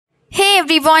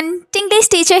everyone, Tinglish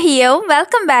Teacher here.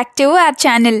 Welcome back to our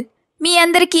channel. మీ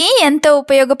అందరికీ ఎంతో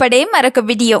ఉపయోగపడే మరొక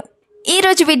వీడియో. ఈ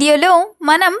రోజు వీడియోలో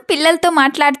మనం పిల్లలతో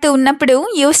మాట్లాడుతూ ఉన్నప్పుడు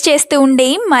యూస్ చేస్తూ ఉండే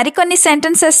మరికొన్ని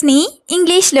సెంటెన్సెస్ ని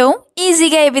ఇంగ్లీష్ లో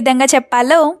ఈజీగా ఏ విధంగా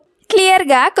చెప్పాలో క్లియర్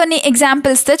గా కొన్ని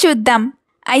ఎగ్జాంపుల్స్ తో చూద్దాం.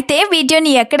 అయితే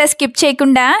వీడియోని ఎక్కడ స్కిప్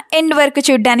చేయకుండా ఎండ్ వరకు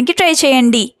చూడడానికి ట్రై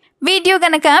చేయండి. వీడియో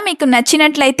గనక మీకు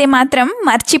నచ్చినట్లయితే మాత్రం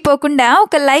మర్చిపోకుండా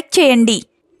ఒక లైక్ చేయండి.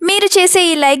 మీరు చేసే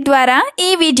ఈ లైక్ ద్వారా ఈ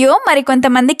వీడియో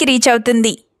మరికొంతమందికి రీచ్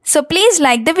అవుతుంది. So please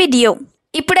like the video.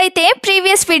 ఇప్పుడైతే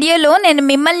ప్రీవియస్ వీడియోలో నేను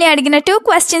మిమ్మల్ని అడిగిన 2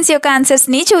 క్వశ్చన్స్ యొక్క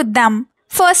ఆన్సర్స్ని చూద్దాం.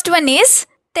 ఫస్ట్ వన్ ఈస్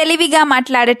తెలివిగా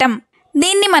మాట్లాడటం.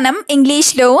 దీన్ని మనం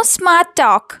ఇంగ్లీష్లో smart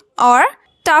talk or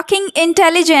talking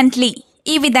intelligently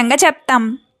ఈ విధంగా చెప్తాం.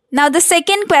 Now the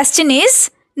second question is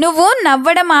నువ్వు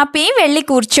నవ్వడం ఆపి వెళ్ళి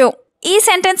కూర్చో. ఈ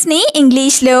సెంటెన్స్ని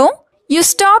ఇంగ్లీష్లో you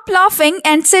stop laughing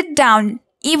and SIT down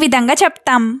ఈ విధంగా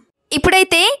చెప్తాం.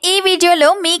 ఇప్పుడైతే ఈ వీడియోలో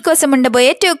మీకోసం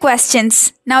ఉండబోయే 2 questions.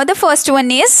 Now the first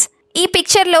one is ఈ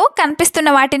పిక్చర్లో కనిపిస్తున్న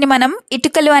వాటిని మనం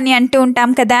ఇటుకలు అని అంటూ ఉంటాం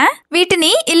కదా, వీటిని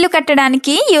ఇల్లు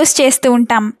కట్టడానికి యూస్ చేస్తూ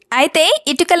ఉంటాం. అయితే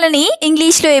ఇటుకలని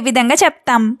ఇంగ్లీష్లో ఏ విధంగా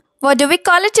చెప్తాం? What do we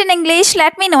call it in English?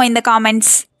 Let me know in the comments.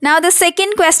 Now the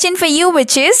second question for you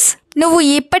which is నువ్వు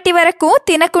ఇప్పటి వరకు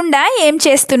తినకుండా ఏం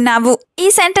చేస్తున్నావు? ఈ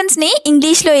సెంటెన్స్ ని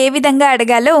ఇంగ్లీష్ లో ఏ విధంగా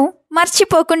అడగాలో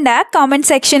మర్చిపోకుండా కామెంట్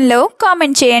సెక్షన్ లో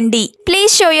కామెంట్ చేయండి.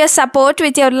 Please show your support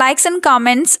with your likes and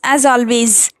comments as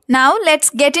always. Now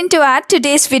let's get in to our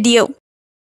today's video.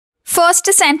 First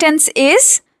sentence is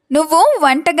నువ్వు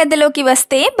వంటగదిలోకి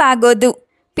వస్తే బాగోదు.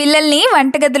 పిల్లల్ని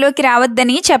వంటగదిలోకి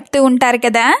రావద్దని చెప్తూ ఉంటారు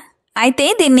కదా, అయితే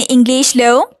దీన్ని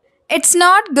ఇంగ్లీష్లో it's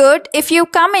not good if you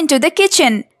come in to the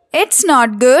kitchen. It's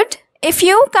not good if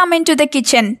you come in to the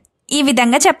kitchen ఈ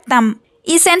విధంగా చెప్తాం.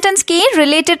 ఈ సెంటెన్స్కి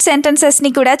రిలేటెడ్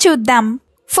సెంటెన్సెస్ని కూడా చూద్దాం.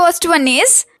 First one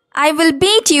is I will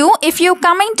beat you if you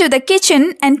coming to the kitchen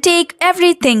and take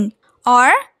everything.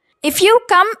 Are if you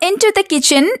come in to the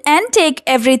kitchen and take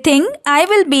everything I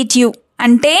will beat you.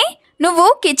 అంటే నువ్వు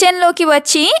కిచెన్లోకి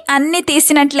వచ్చి అన్ని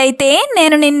తీసినట్లయితే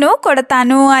నేను నిన్ను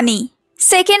కొడతాను అని.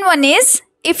 Second one is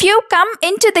if you come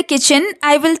in to the kitchen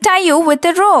I will tie you with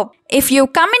a rope. If you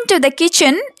come in to the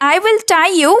kitchen I will tie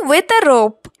you with a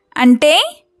rope. అంటే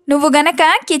నువ్వు గనక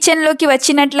కిచెన్లోకి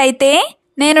వచ్చినట్లయితే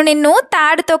నేను నిన్ను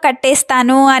తాడుతో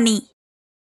కట్టేస్తాను అని.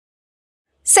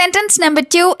 Sentence number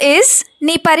 2 is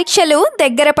నీ పరీక్షలు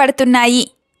దగ్గర పడుతున్నాయి.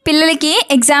 పిల్లలకి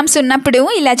ఎగ్జామ్స్ ఉన్నప్పుడు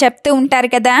ఇలా చెప్తూ ఉంటారు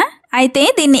కదా, అయితే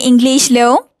దీన్ని ఇంగ్లీష్లో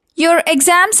your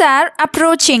exams are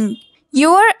approaching.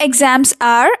 Your exams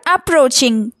are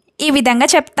approaching ఈ విధంగా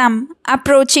చెప్తాం.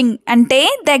 అప్రోచింగ్ అంటే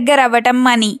దగ్గర అవ్వటం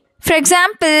అని. For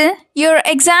example your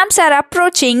exams are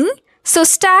approaching so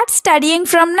start studying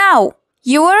from now.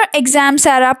 Your exams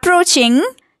are approaching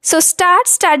so start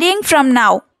studying from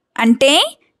now అంటే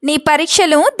నీ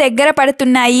పరీక్షలు దగ్గర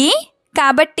పడుతున్నాయి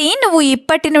కాబట్టి నువ్వు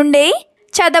ఇప్పటి నుండే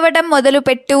చదవడం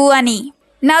మొదలుపెట్టు అని.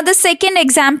 Now the second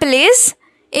example is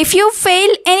if you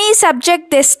fail any subject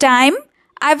this time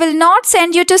I will not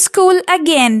send you to school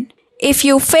again. If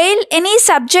you fail any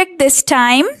subject this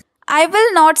time, I will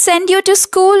not send you to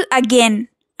school again.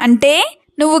 అంటే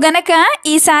నువ్వు గనక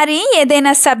ఈసారి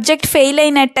ఏదైనా subject fail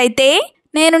అయినట్టయితే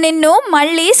నేను నిన్ను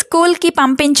మళ్ళీ స్కూల్కి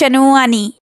పంపించను అని.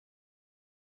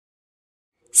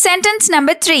 సెంటెన్స్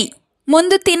నెంబర్ 3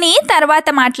 ముందు తిని తర్వాత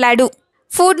మాట్లాడు.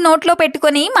 ఫుడ్ నోట్లో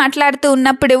పెట్టుకొని మాట్లాడుతూ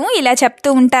ఉన్నప్పుడు ఇలా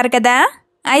చెప్తూ ఉంటారు కదా,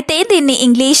 అయితే దీన్ని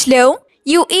ఇంగ్లీష్లో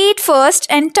You eat first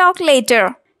and talk later.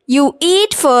 You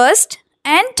eat first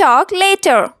and talk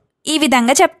later ఈ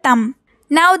విధంగా చెప్తాం.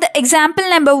 Now the example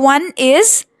number 1 is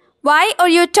why are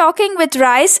you talking with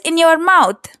rice in your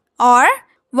mouth? Or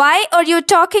why are you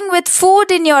talking with food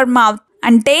in your mouth?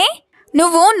 అంటే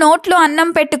నువ్వు నోట్లో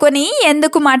అన్నం పెట్టుకొని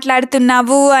ఎందుకు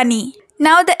మాట్లాడుతున్నావు అని.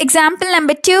 Now the example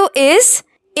number 2 is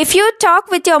if you talk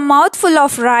with your mouth full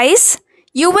of rice,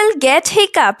 you will get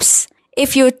hiccups.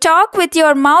 If you talk with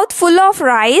your mouth full of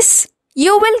rice,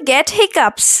 you will get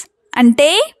hiccups. అంటే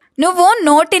నువ్వు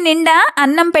నోటి నిండా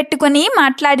అన్నం పెట్టుకొని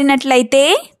మాట్లాడినట్లయితే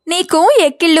నీకు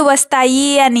ఎక్కిళ్ళు వస్తాయి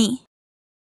అని.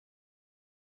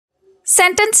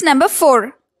 Sentence number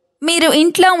 4 మీరు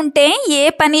ఇంట్లో ఉంటే ఏ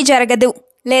పని జరగదు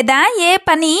లేదా ఏ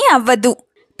పని అవ్వదు.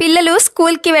 పిల్లలు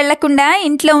స్కూల్కి వెళ్లకుండా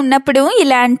ఇంట్లో ఉన్నప్పుడు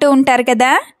ఇలా అంటూ ఉంటారు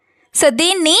కదా, సో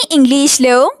దీన్ని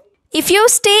ఇంగ్లీష్లో if you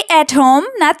stay at home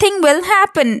nothing will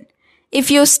happen. If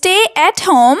you stay at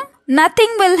home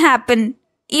nothing will happen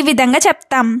ఈ విధంగా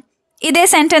చెప్తాం. ఇదే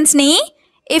సెంటెన్స్ని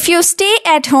if you stay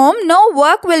at home no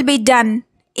work will be done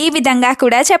ఈ విధంగా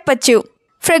కూడా చెప్పచ్చు.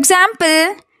 For example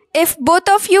if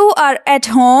both of you are at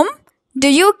home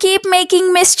do you keep making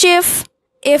mischief.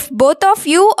 If both of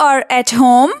you are at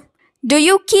home do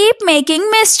you keep making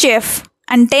mischief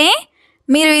అంటే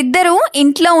మీరు ఇద్దరు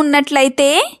ఇంట్లో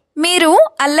ఉన్నట్లయితే మీరు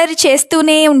అల్లరి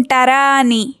చేస్తూనే ఉంటారా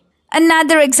అని.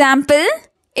 Another example,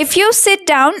 if you sit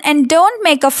down and don't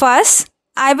make a fuss,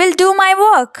 I will do my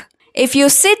work. If you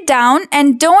sit down and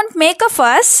don't make a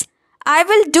fuss, I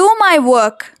will do my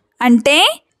work. అంటే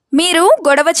మీరు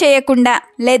గొడవ చేయకుండా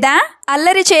లేదా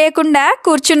అల్లరి చేయకుండా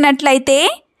కూర్చున్నట్లయితే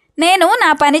నేను నా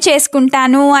పని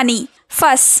చేసుకుంటాను అని.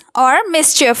 ఫస్ ఆర్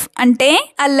మిస్చిఫ్ అంటే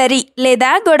అల్లరి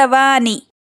లేదా గొడవ అని.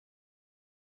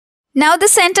 Now the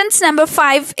sentence number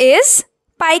 5 is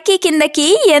పైకి కిందకి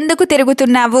ఎందుకు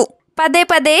తిరుగుతున్నావు? పదే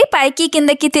పదే పైకి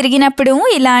కిందకి తిరిగినప్పుడు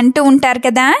ఇలా అంటూ ఉంటారు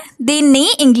కదా, దీన్ని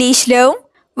ఇంగ్లీష్లో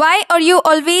why are you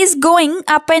always going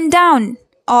up and down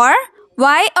or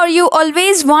why are you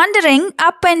always wandering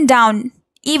up and down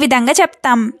ఈ విధంగా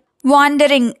చెప్తాం.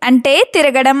 వాండరింగ్ అంటే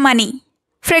తిరగడం అని.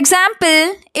 For example,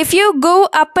 if you go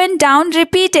up and down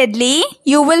repeatedly,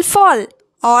 you will fall.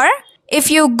 Or if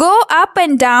you go up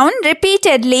and down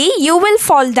repeatedly, you will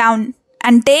fall down.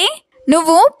 అంటే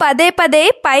నువ్వు పదే పదే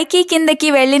పైకి కిందకి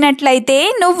వెళ్ళినట్లయితే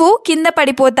నువ్వు కింద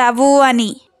పడిపోతావు అని.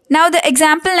 Now the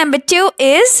example number 2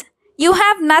 is you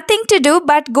have nothing to do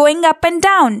but going up and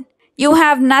down. You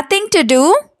have nothing to do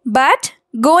but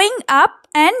going up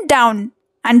and down.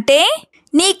 అంటే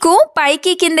నీకు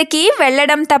పైకి కిందకి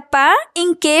వెళ్ళడం తప్ప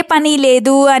ఇంకే పని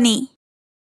లేదు అని.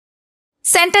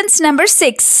 సెంటెన్స్ నెంబర్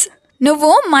 6,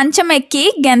 నువ్వు మంచం ఎక్కి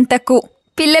గెంతకు.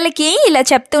 పిల్లలకి ఇలా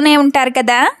చెప్తూనే ఉంటారు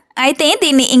కదా, అయితే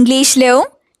దీన్ని ఇంగ్లీష్లో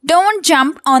don't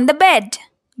jump on the bed,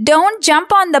 don't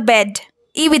jump on the bed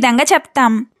ఈ విధంగా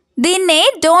చెప్తాం. దీన్నే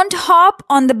don't hop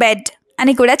on the bed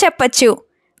అని కూడా చెప్పచ్చు.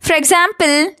 For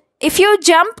example, if you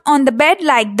jump on the bed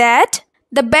like that,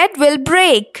 the bed will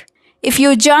break. If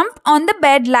you jump on the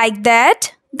bed like that,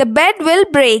 the bed will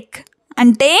break.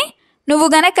 అంటే నువ్వు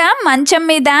గనక మంచం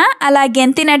మీద అలా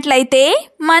గెంతినట్లయితే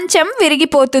మంచం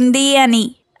విరిగిపోతుంది అని.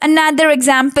 Another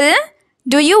example,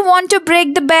 do you want to break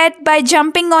the bed by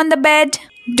jumping on the bed?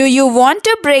 Do you want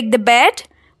to break the bed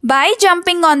by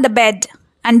jumping on the bed?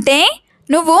 అంటే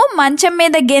నువ్వు మంచం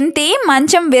మీద గెంతి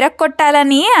మంచం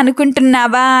విరక్కొట్టాలని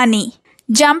అనుకుంటున్నావా అని.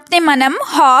 జంప్ని మనం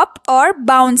హాప్ ఆర్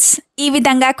బౌన్స్ ఈ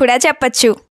విధంగా కూడా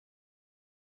చెప్పచ్చు.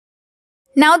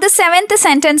 Now the 7th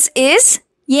sentence is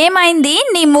ఏమైంది,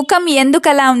 నీ ముఖం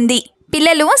ఎందుకలా ఉంది?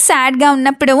 పిల్లలు సాడ్గా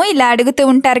ఉన్నప్పుడు ఇలా అడుగుతూ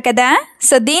ఉంటారు కదా,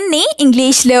 సో దీన్ని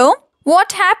ఇంగ్లీష్లో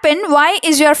what happened, why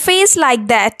is your face like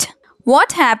that?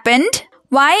 What happened,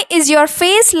 why is your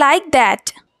face like that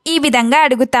ఈ విధంగా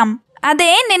అడుగుతాం.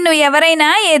 అదే నిన్ను ఎవరైనా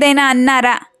ఏదైనా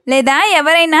అన్నారా లేదా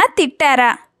ఎవరైనా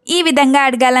తిట్టారా ఈ విధంగా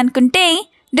అడగాలనుకుంటే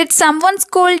did someone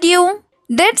scold you?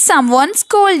 Did someone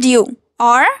scold you?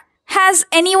 Or has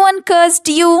anyone cursed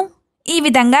you? ఈ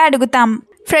విధంగా అడుగుతాం.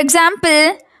 For example,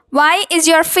 why is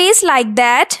your face like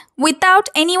that without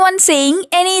anyone saying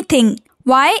anything?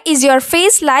 Why is your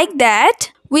face like that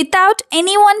without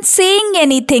anyone saying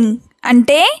anything?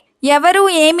 అంటే ఎవరు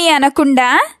ఏమీ అనకుండా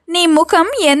నీ ముఖం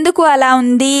ఎందుకు అలా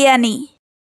ఉంది అని.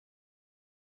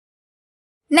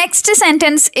 నెక్స్ట్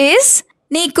సెంటెన్స్ ఇస్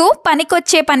నీకు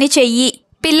పనికొచ్చే పని చెయ్యి.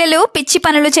 పిల్లలు పిచ్చి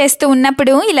పనులు చేస్తూ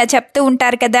ఉన్నప్పుడు ఇలా చెప్తూ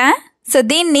ఉంటారు కదా, సో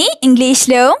దీన్ని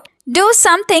ఇంగ్లీష్లో do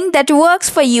something that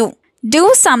works for you, do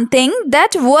something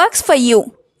that works for you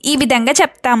ఈ విధంగా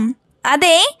చెప్తాం.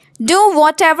 అదే do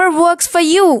what ever works for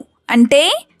you అంటే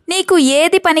నీకు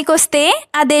ఏది పనికొస్తే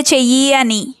అదే చెయ్యి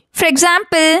అని. For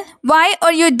example, why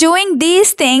are you doing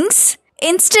these things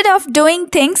instead of doing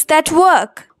things that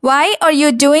work? Why are you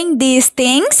doing these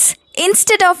things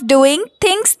instead of doing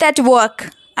things that work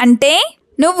అంటే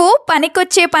నువ్వు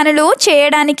పనికొచ్చే పనులు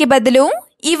చేయడానికి బదులు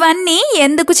ఇవన్నీ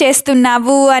ఎందుకు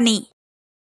చేస్తున్నావు అని.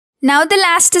 Now the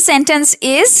last sentence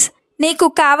is నీకు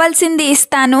కావాల్సింది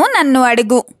ఇస్తాను నన్ను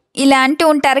అడుగు. ఇలా అంటూ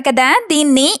ఉంటారు కదా,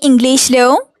 దీన్ని ఇంగ్లీష్లో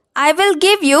I will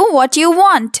give you what you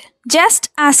want, just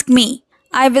ask me.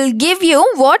 I will give you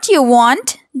what you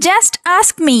want, just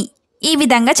ask me ఈ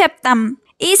విధంగా చెప్తాం.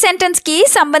 ఈ సెంటెన్స్కి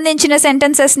సంబంధించిన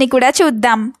సెంటెన్సెస్ని కూడా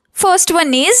చూద్దాం. First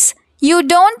one is you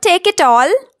don't take it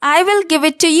all, I will give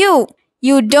it to you.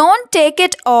 You don't take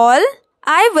it all,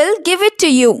 I will give it to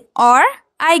you are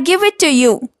I give it to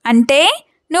you అంటే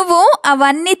నువ్వు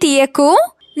అవన్నీ తీయకు,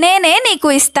 నేనే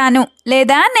నీకు ఇస్తాను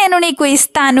లేదా నేను నీకు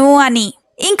ఇస్తాను అని.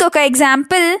 ఇంకొక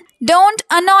example, don't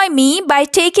annoy me by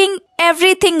taking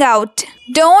everything out.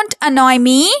 Don't annoy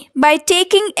me by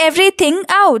taking everything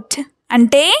out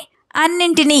అంటే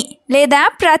అన్నింటినీ లేదా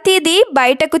ప్రతిదీ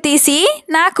బయటకు తీసి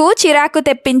నాకు చిరాకు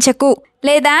తెప్పించకు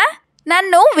లేదా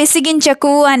నన్ను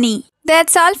విసిగించకు అని.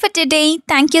 That's all for today.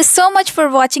 Thank you so much for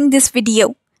watching this video.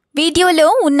 వీడియోలో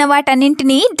ఉన్న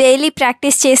వాటన్నింటినీ డైలీ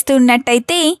ప్రాక్టీస్ చేస్తూ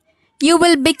ఉన్నట్టయితే you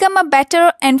will become a better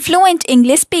and fluent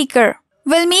English speaker.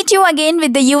 We'll meet you again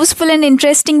with the useful and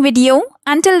interesting video.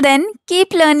 Until then,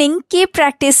 keep learning, keep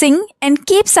practicing, and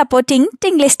keep supporting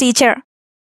Tinglish Teacher.